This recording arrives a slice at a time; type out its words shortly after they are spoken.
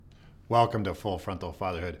Welcome to Full Frontal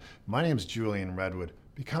Fatherhood. My name is Julian Redwood.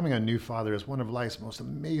 Becoming a new father is one of life's most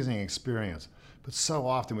amazing experiences, but so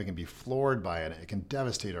often we can be floored by it and it can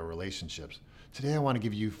devastate our relationships. Today I want to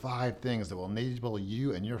give you 5 things that will enable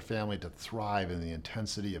you and your family to thrive in the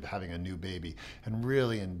intensity of having a new baby and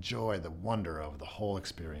really enjoy the wonder of the whole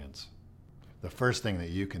experience. The first thing that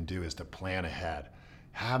you can do is to plan ahead.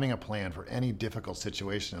 Having a plan for any difficult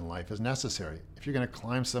situation in life is necessary. If you're going to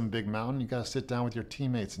climb some big mountain, you got to sit down with your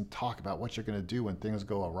teammates and talk about what you're going to do when things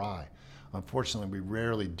go awry. Unfortunately, we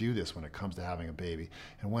rarely do this when it comes to having a baby,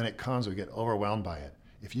 and when it comes, we get overwhelmed by it.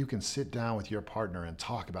 If you can sit down with your partner and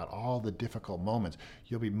talk about all the difficult moments,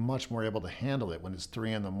 you'll be much more able to handle it when it's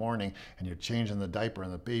 3 in the morning and you're changing the diaper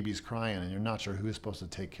and the baby's crying and you're not sure who's supposed to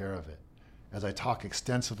take care of it. As I talk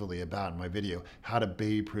extensively about in my video, How to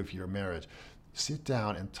Baby-Proof Your Marriage, sit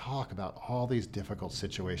down and talk about all these difficult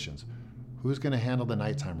situations. Who's going to handle the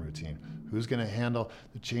nighttime routine? Who's going to handle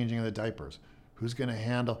the changing of the diapers? Who's going to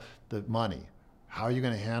handle the money? How are you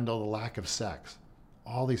going to handle the lack of sex?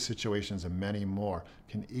 All these situations and many more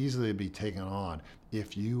can easily be taken on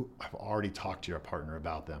if you have already talked to your partner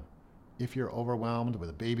about them. If you're overwhelmed with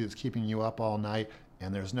a baby that's keeping you up all night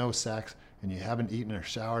and there's no sex and you haven't eaten or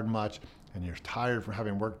showered much and you're tired from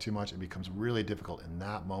having worked too much, it becomes really difficult in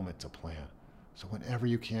that moment to plan. So whenever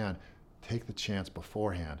you can, take the chance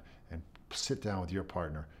beforehand and sit down with your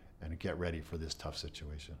partner and get ready for this tough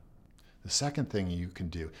situation. The second thing you can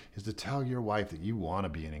do is to tell your wife that you want to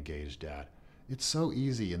be an engaged dad. It's so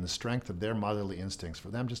easy in the strength of their motherly instincts for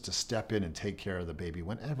them just to step in and take care of the baby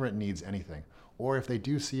whenever it needs anything. Or if they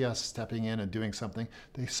do see us stepping in and doing something,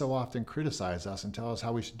 they so often criticize us and tell us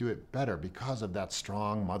how we should do it better because of that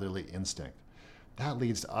strong motherly instinct. That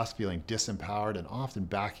leads to us feeling disempowered and often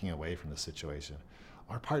backing away from the situation.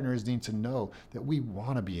 Our partners need to know that we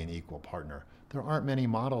want to be an equal partner. There aren't many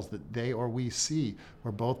models that they or we see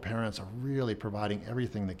where both parents are really providing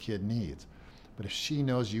everything the kid needs. But if she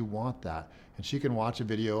knows you want that, and she can watch a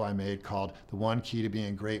video I made called The One Key to Being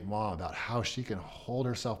a Great Mom about how she can hold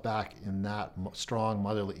herself back in that strong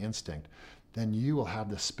motherly instinct, then you will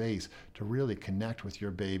have the space to really connect with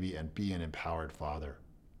your baby and be an empowered father.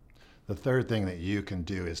 The third thing that you can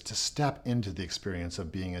do is to step into the experience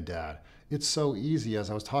of being a dad. It's so easy, as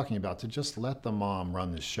I was talking about, to just let the mom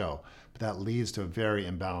run the show, but that leads to a very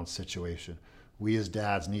imbalanced situation. We as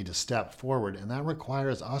dads need to step forward, and that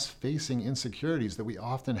requires us facing insecurities that we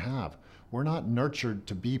often have. We're not nurtured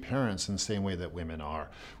to be parents in the same way that women are.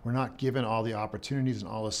 We're not given all the opportunities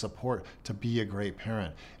and all the support to be a great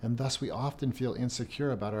parent, and thus we often feel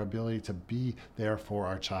insecure about our ability to be there for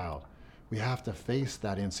our child. We have to face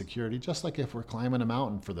that insecurity, just like if we're climbing a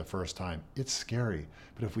mountain for the first time. It's scary,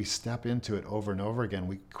 but if we step into it over and over again,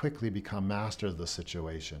 we quickly become masters of the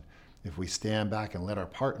situation. If we stand back and let our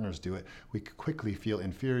partners do it, we quickly feel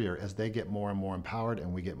inferior as they get more and more empowered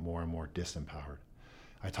and we get more and more disempowered.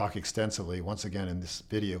 I talk extensively, once again in this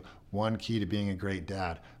video, One Key to Being a Great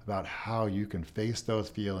Dad, about how you can face those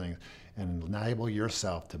feelings and enable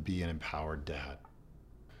yourself to be an empowered dad.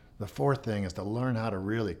 The fourth thing is to learn how to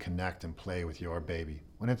really connect and play with your baby.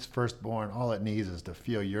 When it's first born, all it needs is to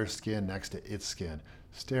feel your skin next to its skin,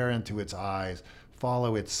 stare into its eyes,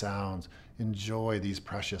 follow its sounds, enjoy these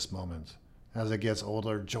precious moments. As it gets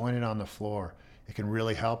older, join it on the floor. It can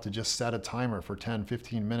really help to just set a timer for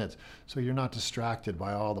 10-15 minutes so you're not distracted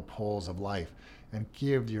by all the pulls of life, and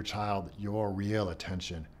give your child your real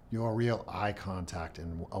attention, your real eye contact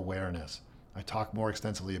and awareness. I talk more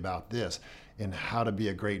extensively about this in How to Be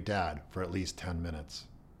a Great Dad for at least 10 minutes.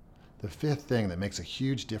 The fifth thing that makes a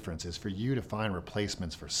huge difference is for you to find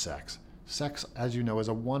replacements for sex. Sex, as you know, is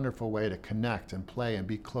a wonderful way to connect and play and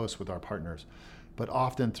be close with our partners. But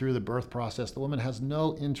often through the birth process, the woman has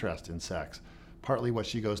no interest in sex. Partly what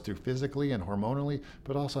she goes through physically and hormonally,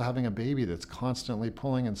 but also having a baby that's constantly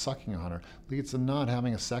pulling and sucking on her leads to not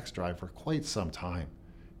having a sex drive for quite some time.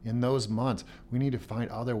 In those months, we need to find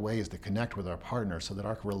other ways to connect with our partner so that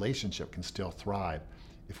our relationship can still thrive.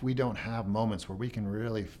 If we don't have moments where we can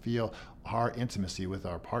really feel our intimacy with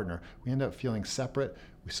our partner, we end up feeling separate.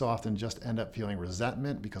 We so often just end up feeling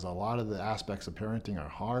resentment because a lot of the aspects of parenting are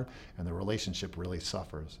hard and the relationship really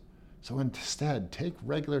suffers. So instead, take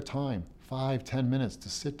regular time, 5-10 minutes, to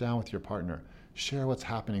sit down with your partner. Share what's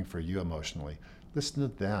happening for you emotionally. Listen to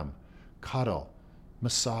them. Cuddle,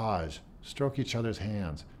 massage, stroke each other's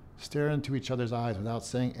hands, stare into each other's eyes without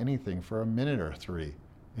saying anything for a minute or 3.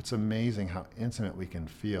 It's amazing how intimate we can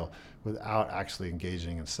feel without actually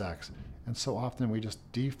engaging in sex. And so often we just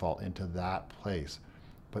default into that place.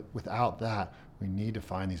 But without that, we need to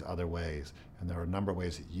find these other ways. And there are a number of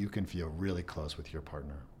ways that you can feel really close with your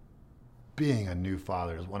partner. Being a new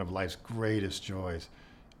father is one of life's greatest joys.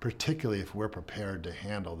 particularly if we're prepared to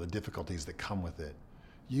handle the difficulties that come with it.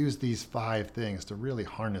 Use these 5 things to really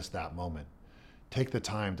harness that moment. Take the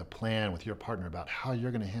time to plan with your partner about how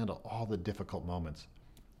you're going to handle all the difficult moments.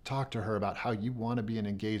 Talk to her about how you want to be an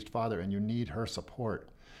engaged father and you need her support.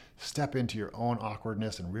 Step into your own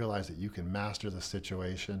awkwardness and realize that you can master the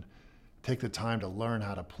situation. Take the time to learn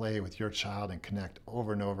how to play with your child and connect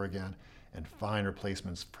over and over again, and find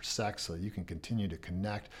replacements for sex so you can continue to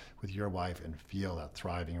connect with your wife and feel that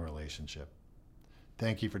thriving relationship.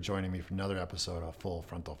 Thank you for joining me for another episode of Full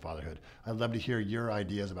Frontal Fatherhood. I'd love to hear your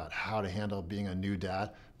ideas about how to handle being a new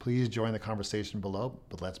dad. Please join the conversation below,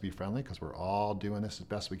 but let's be friendly because we're all doing this as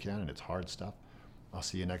best we can and it's hard stuff. I'll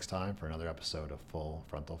see you next time for another episode of Full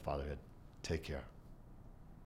Frontal Fatherhood. Take care.